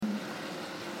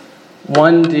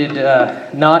One did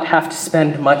not have to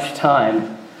spend much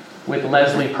time with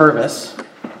Leslie Purvis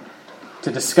to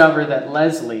discover that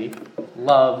Leslie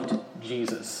loved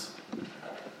Jesus.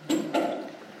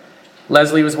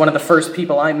 Leslie was one of the first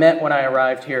people I met when I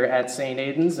arrived here at St.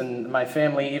 Aidan's, and my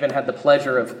family even had the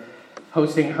pleasure of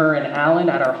hosting her and Alan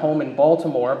at our home in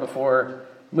Baltimore before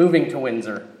moving to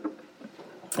Windsor.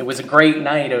 It was a great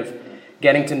night of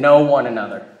getting to know one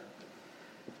another.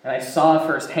 And I saw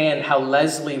firsthand how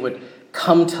Leslie would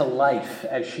come to life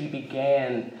as she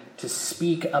began to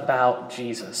speak about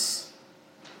Jesus,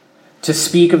 to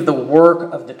speak of the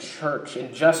work of the church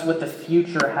and just what the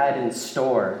future had in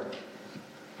store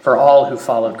for all who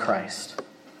followed Christ.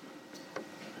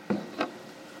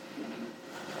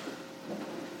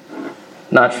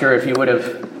 Not sure if you would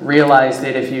have realized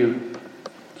it if you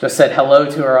just said hello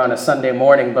to her on a Sunday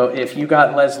morning, but if you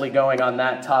got Leslie going on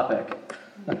that topic,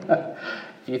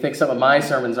 if you think some of my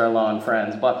sermons are long,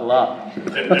 friends, buckle up.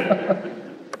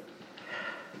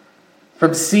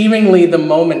 From seemingly the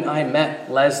moment I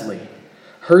met Leslie,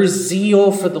 her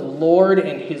zeal for the Lord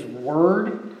and His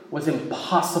Word was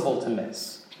impossible to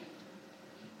miss.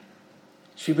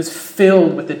 She was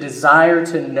filled with the desire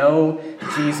to know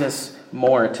Jesus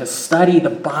more, to study the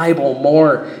Bible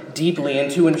more deeply,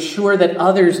 and to ensure that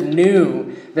others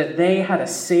knew that they had a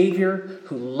Savior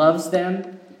who loves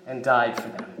them and died for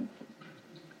them.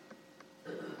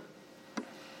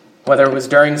 Whether it was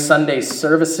during Sunday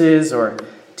services or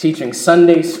teaching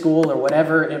Sunday school or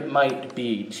whatever it might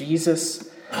be, Jesus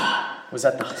was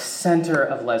at the center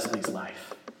of Leslie's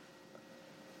life.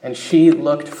 And she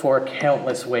looked for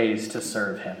countless ways to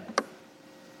serve Him.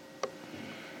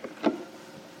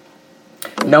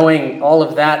 Knowing all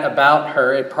of that about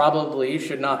her, it probably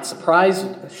should have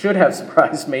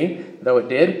surprised me, though it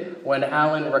did, when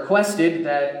Alan requested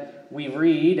that we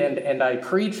read and I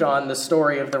preach on the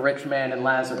story of the rich man and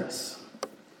Lazarus.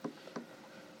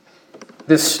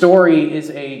 This story is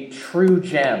a true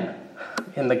gem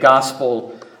in the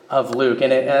Gospel of Luke,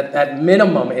 and at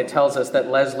minimum it tells us that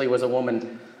Leslie was a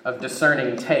woman of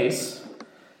discerning tastes.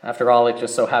 After all, it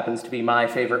just so happens to be my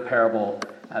favorite parable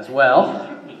as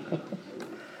well.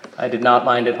 I did not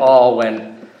mind at all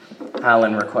when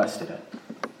Alan requested it.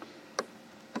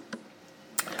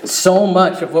 So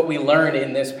much of what we learn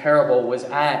in this parable was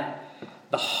at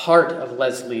the heart of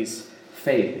Leslie's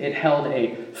faith. It held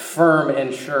a firm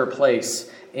and sure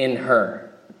place in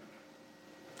her.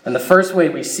 And the first way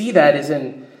we see that is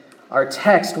in our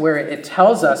text, where it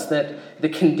tells us that the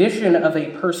condition of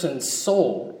a person's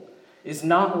soul is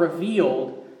not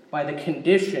revealed by the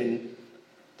condition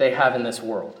they have in this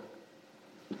world.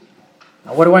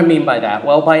 Now, what do I mean by that?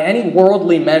 Well, by any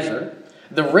worldly measure,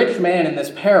 the rich man in this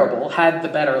parable had the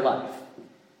better life.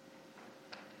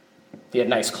 He had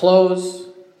nice clothes,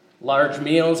 large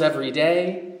meals every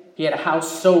day. He had a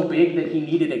house so big that he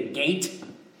needed a gate.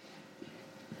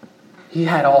 He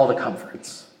had all the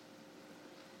comforts.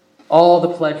 All the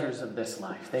pleasures of this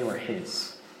life, they were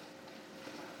his.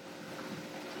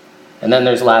 And then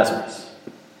there's Lazarus.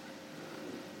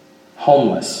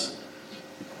 Homeless.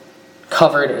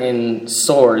 Covered in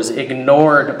sores,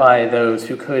 ignored by those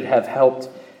who could have helped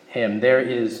him. There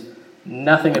is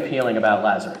nothing appealing about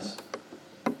Lazarus.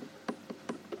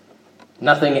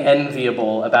 Nothing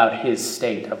enviable about his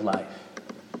state of life.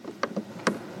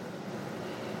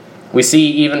 We see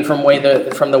even from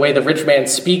the way the rich man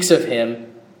speaks of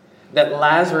him, that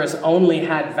Lazarus only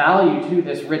had value to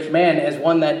this rich man as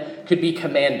one that could be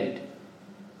commanded.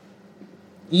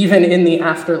 Even in the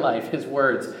afterlife, his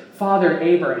words, Father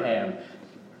Abraham,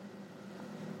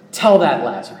 tell that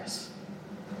Lazarus.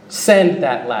 Send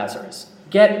that Lazarus.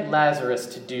 Get Lazarus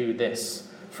to do this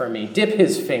for me. Dip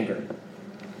his finger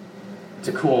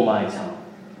to cool my tongue.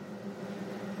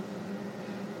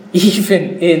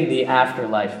 Even in the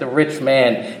afterlife, the rich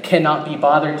man cannot be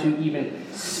bothered to even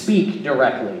speak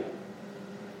directly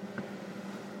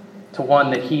to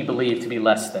one that he believed to be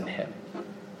less than him.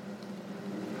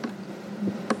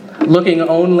 Looking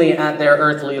only at their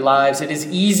earthly lives, it is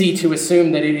easy to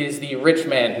assume that it is the rich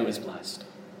man who is blessed.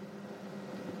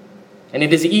 And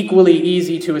it is equally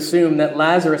easy to assume that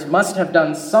Lazarus must have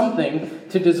done something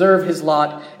to deserve his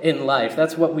lot in life.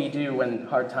 That's what we do when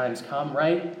hard times come,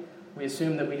 right? We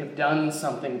assume that we have done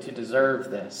something to deserve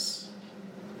this.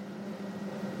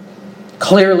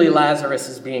 Clearly, Lazarus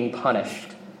is being punished.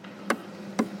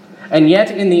 And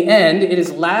yet, in the end, it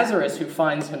is Lazarus who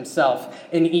finds himself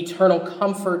in eternal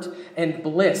comfort and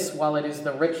bliss, while it is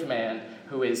the rich man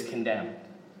who is condemned.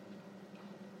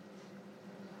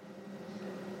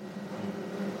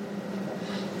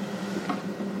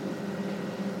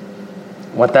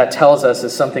 What that tells us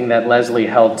is something that Leslie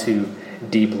held to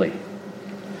deeply.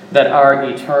 that our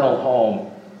eternal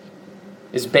home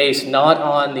is based not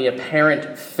on the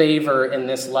apparent favor in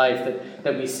this life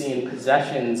that we see in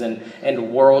possessions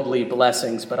and worldly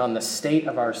blessings, but on the state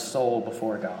of our soul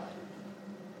before God,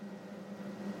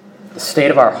 the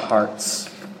state of our hearts.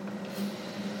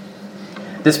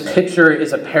 This picture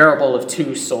is a parable of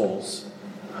two souls.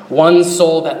 One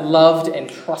soul that loved and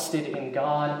trusted in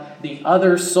God, the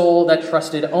other soul that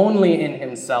trusted only in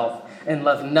himself and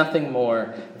loved nothing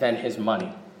more than his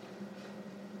money.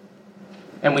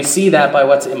 And we see that by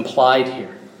what's implied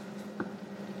here.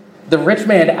 The rich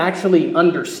man actually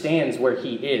understands where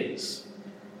he is.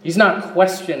 He's not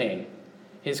questioning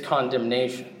his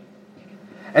condemnation.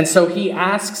 And so he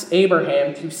asks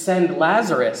Abraham to send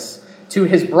Lazarus to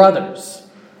his brothers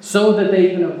so that they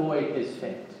can avoid his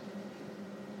fate.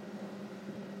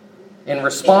 In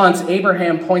response,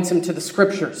 Abraham points him to the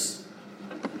scriptures.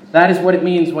 That is what it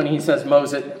means when he says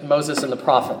Moses and the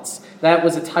prophets. That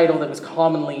was a title that was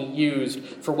commonly used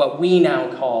for what we now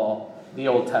call the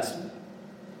Old Testament.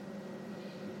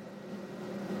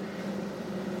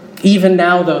 Even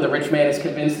now, though, the rich man is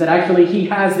convinced that actually he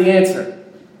has the answer.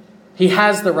 He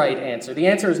has the right answer. The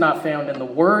answer is not found in the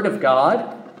Word of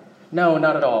God. No,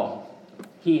 not at all.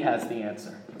 He has the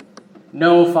answer.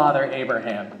 No, Father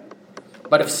Abraham.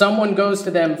 But if someone goes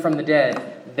to them from the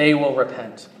dead, they will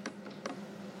repent.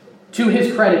 To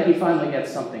his credit, he finally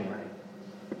gets something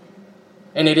right.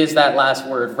 And it is that last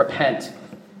word, repent.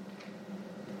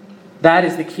 That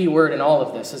is the key word in all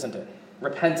of this, isn't it?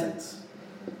 Repentance.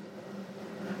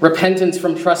 Repentance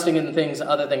from trusting in things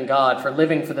other than God, for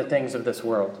living for the things of this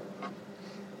world.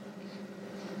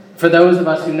 For those of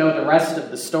us who know the rest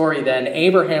of the story, then,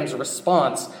 Abraham's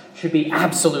response should be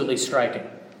absolutely striking.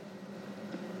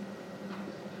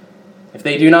 If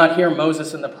they do not hear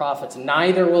Moses and the prophets,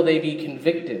 neither will they be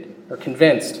convicted or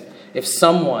convinced if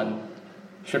someone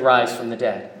should rise from the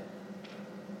dead.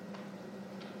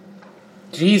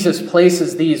 Jesus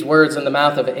places these words in the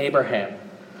mouth of Abraham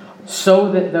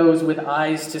so that those with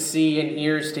eyes to see and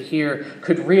ears to hear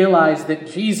could realize that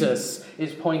Jesus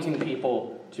is pointing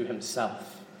people to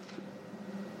himself.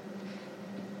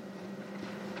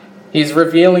 He's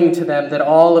revealing to them that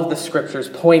all of the scriptures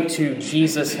point to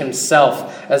Jesus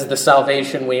himself as the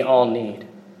salvation we all need.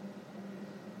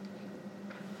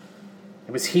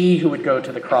 It was he who would go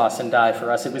to the cross and die for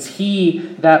us. It was he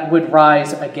that would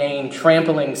rise again,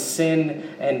 trampling sin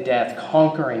and death,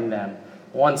 conquering them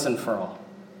once and for all.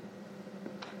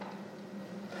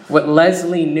 What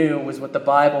Leslie knew was what the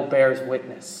Bible bears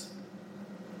witness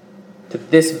to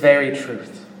this very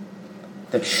truth.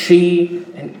 That she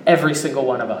and every single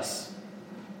one of us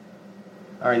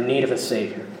are in need of a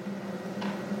Savior.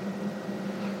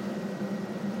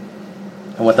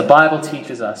 And what the Bible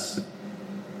teaches us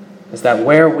is that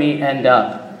where we end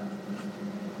up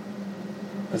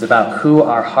is about who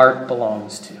our heart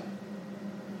belongs to.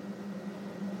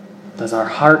 Does our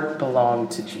heart belong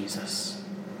to Jesus?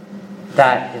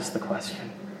 That is the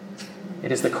question.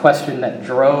 It is the question that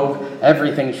drove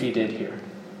everything she did here.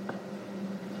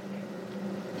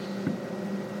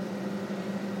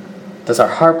 Does our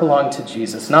heart belong to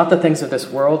Jesus? Not the things of this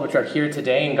world, which are here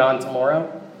today and gone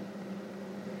tomorrow,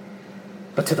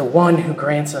 but to the one who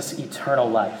grants us eternal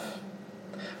life.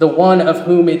 The one of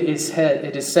whom it is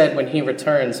said when he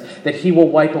returns that he will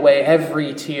wipe away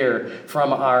every tear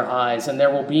from our eyes, and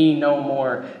there will be no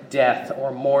more death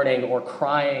or mourning or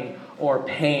crying or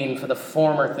pain, for the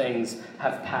former things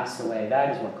have passed away.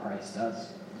 That is what Christ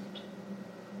does.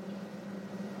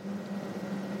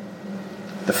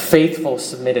 The faithful,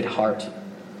 submitted heart,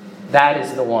 that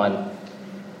is the one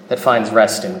that finds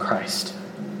rest in Christ.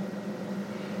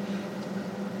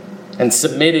 And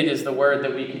submitted is the word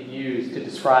that we could use to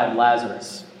describe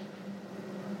Lazarus.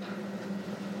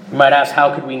 You might ask,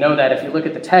 how could we know that? If you look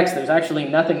at the text, there's actually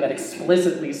nothing that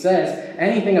explicitly says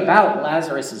anything about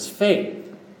Lazarus'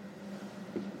 faith.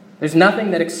 There's nothing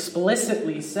that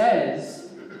explicitly says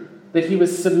that he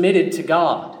was submitted to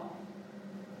God.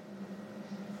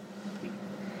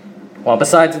 Well,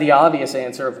 besides the obvious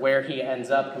answer of where he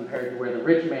ends up compared to where the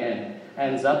rich man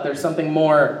ends up, there's something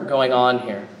more going on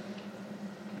here.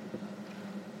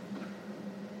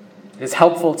 It is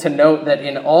helpful to note that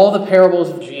in all the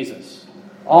parables of Jesus,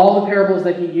 all the parables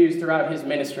that he used throughout his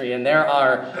ministry, and there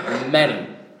are many,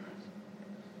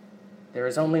 there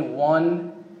is only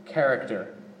one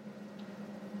character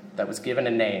that was given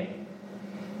a name,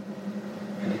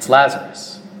 and it's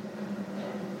Lazarus.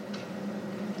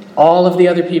 All of the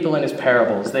other people in his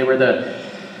parables, they were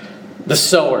the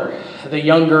sower, the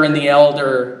younger and the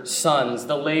elder sons,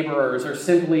 the laborers, or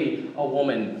simply a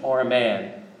woman or a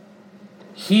man.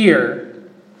 Here,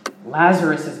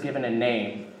 Lazarus is given a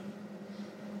name.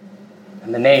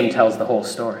 And the name tells the whole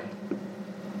story.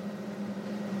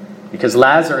 Because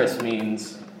Lazarus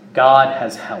means God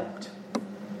has helped.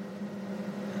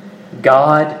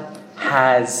 God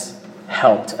has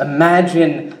helped.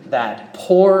 Imagine that.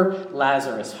 Poor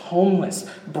Lazarus, homeless,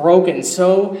 broken,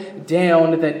 so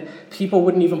down that people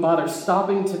wouldn't even bother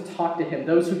stopping to talk to him.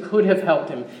 Those who could have helped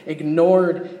him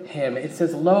ignored him. It's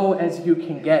as low as you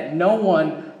can get. No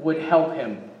one would help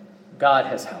him. God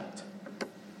has helped.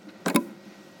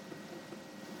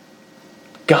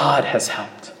 God has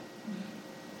helped.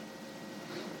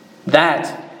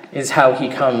 That is how he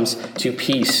comes to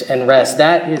peace and rest.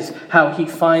 That is how he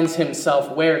finds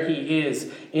himself where he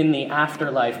is in the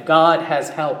afterlife. God has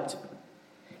helped.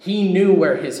 He knew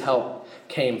where his help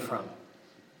came from.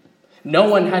 No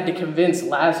one had to convince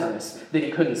Lazarus that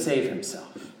he couldn't save himself.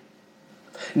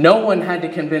 No one had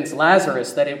to convince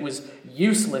Lazarus that it was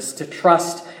useless to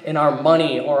trust in our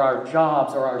money or our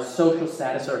jobs or our social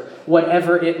status or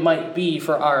whatever it might be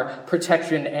for our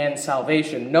protection and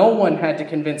salvation. No one had to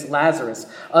convince Lazarus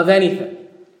of anything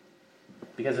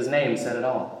because his name said it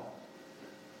all.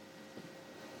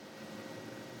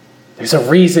 There's a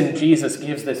reason Jesus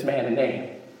gives this man a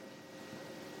name.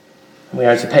 We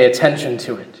are to pay attention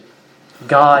to it.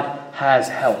 God has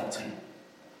helped.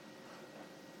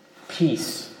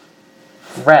 Peace,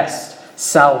 rest,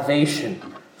 salvation,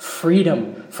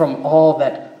 freedom from all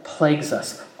that plagues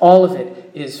us. All of it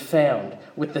is found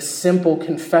with the simple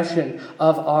confession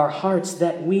of our hearts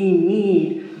that we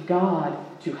need God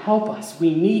to help us.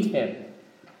 We need him.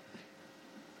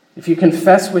 If you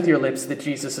confess with your lips that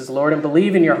Jesus is Lord and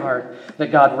believe in your heart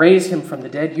that God raised him from the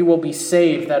dead, you will be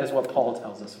saved. That is what Paul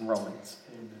tells us in Romans.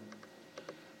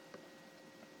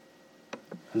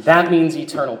 And that means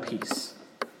eternal peace.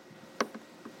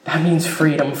 That means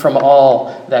freedom from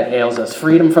all that ails us.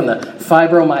 Freedom from the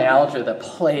fibromyalgia that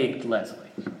plagued Leslie.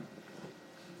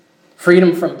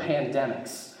 Freedom from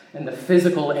pandemics and the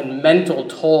physical and mental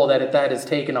toll that has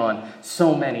taken on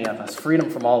so many of us. Freedom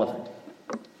from all of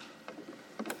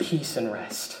it. Peace and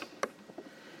rest.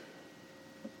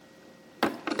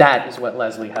 That is what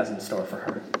Leslie has in store for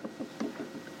her.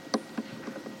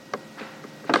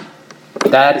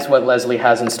 That is what Leslie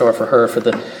has in store for her.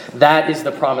 That is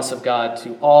the promise of God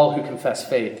to all who confess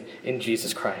faith in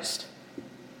Jesus Christ.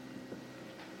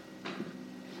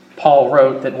 Paul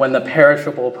wrote that when the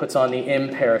perishable puts on the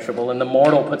imperishable and the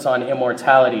mortal puts on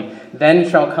immortality, then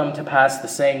shall come to pass the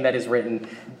saying that is written,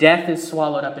 death is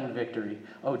swallowed up in victory.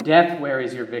 O death, where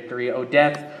is your victory? O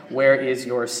death, where is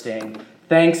your sting?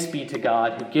 Thanks be to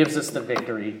God who gives us the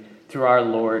victory through our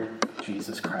Lord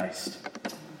Jesus Christ.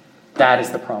 That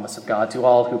is the promise of God to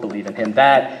all who believe in him.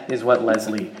 That is what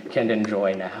Leslie can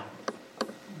enjoy now.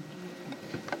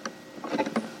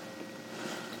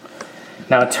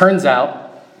 Now, it turns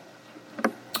out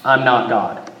I'm not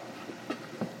God.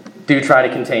 Do try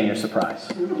to contain your surprise.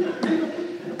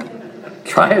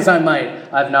 Try as I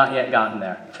might, I've not yet gotten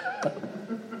there.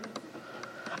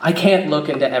 I can't look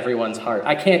into everyone's heart.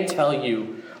 I can't tell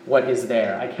you what is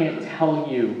there. I can't tell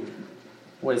you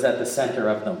what is at the center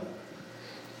of them.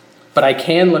 But I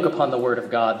can look upon the Word of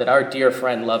God that our dear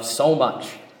friend loves so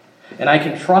much. And I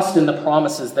can trust in the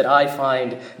promises that I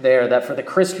find there, that for the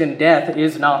Christian, death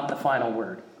is not the final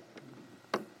word.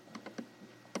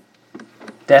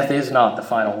 Death is not the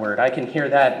final word. I can hear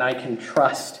that and I can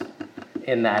trust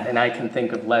in that. And I can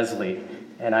think of Leslie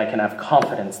and I can have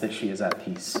confidence that she is at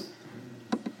peace.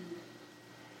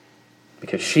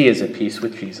 Because she is at peace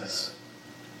with Jesus.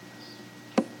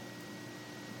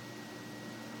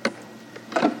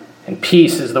 And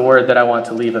peace is the word that I want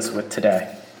to leave us with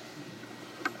today.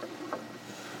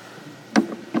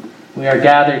 We are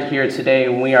gathered here today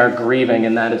and we are grieving,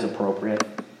 and that is appropriate.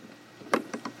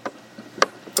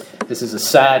 This is a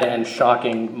sad and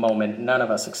shocking moment. None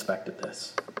of us expected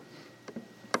this.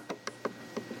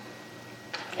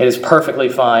 It is perfectly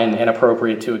fine and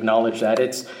appropriate to acknowledge that.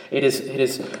 It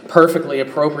is perfectly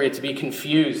appropriate to be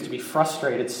confused, to be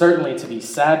frustrated, certainly to be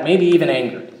sad, maybe even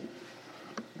angered.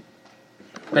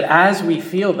 But as we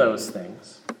feel those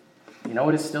things, you know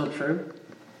what is still true?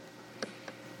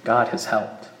 God has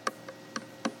helped.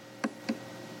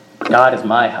 God is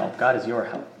my help. God is your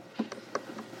help.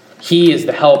 He is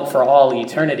the help for all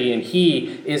eternity, and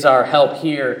He is our help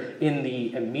here in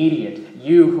the immediate.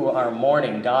 You who are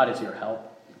mourning, God is your help.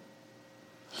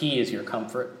 He is your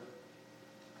comfort.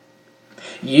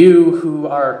 You who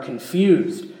are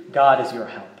confused, God is your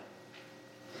help.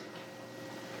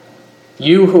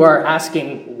 You who are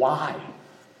asking why,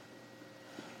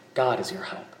 God is your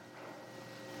help.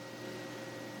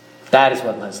 That is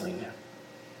what Leslie knew.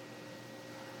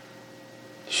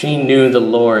 She knew the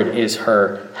Lord is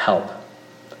her help.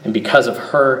 And because of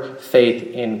her faith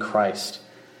in Christ,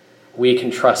 we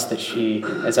can trust that she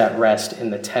is at rest in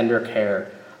the tender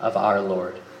care of our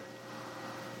Lord.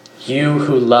 You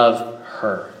who love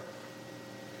her,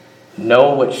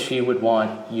 know what she would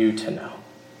want you to know.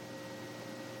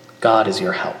 God is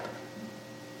your help.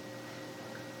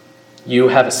 You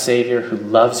have a Savior who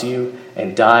loves you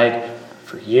and died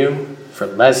for you, for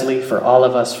Leslie, for all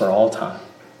of us, for all time.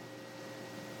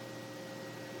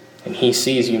 And he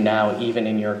sees you now even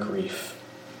in your grief.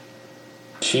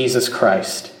 Jesus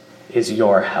Christ is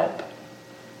your help.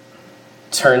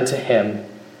 Turn to him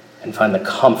and find the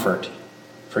comfort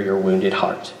for your wounded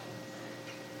heart.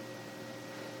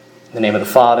 In the name of the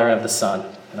Father, and of the Son,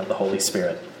 and of the Holy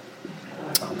Spirit.